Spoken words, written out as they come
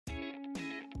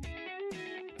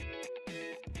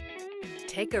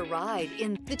Take a ride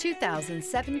in the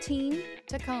 2017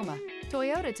 Tacoma.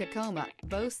 Toyota Tacoma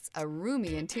boasts a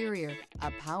roomy interior,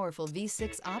 a powerful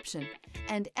V6 option,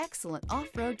 and excellent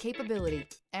off-road capability,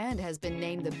 and has been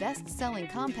named the best-selling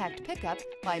compact pickup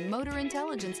by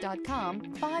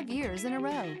MotorIntelligence.com 5 years in a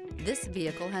row. This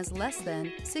vehicle has less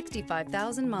than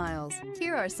 65,000 miles.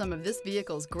 Here are some of this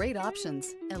vehicle's great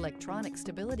options: electronic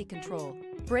stability control,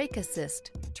 brake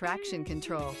assist, traction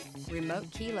control,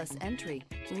 remote keyless entry,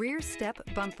 rear step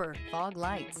bumper, fog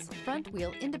lights, front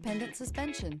wheel independent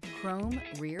suspension, chrome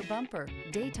rear bumper,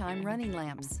 daytime running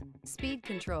lamps, speed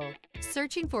control.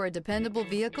 Searching for a dependable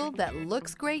vehicle that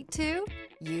looks great too?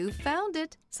 You found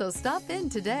it, so stop in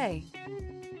today.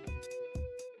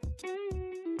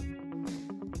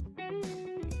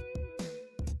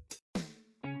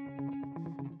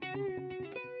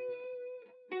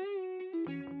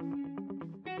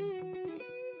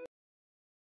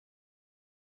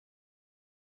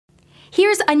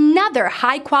 Here's another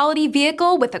high-quality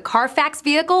vehicle with a CARFAX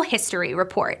Vehicle History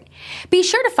Report. Be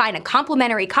sure to find a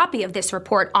complimentary copy of this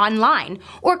report online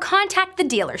or contact the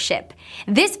dealership.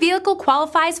 This vehicle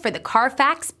qualifies for the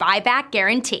CARFAX Buyback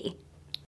Guarantee.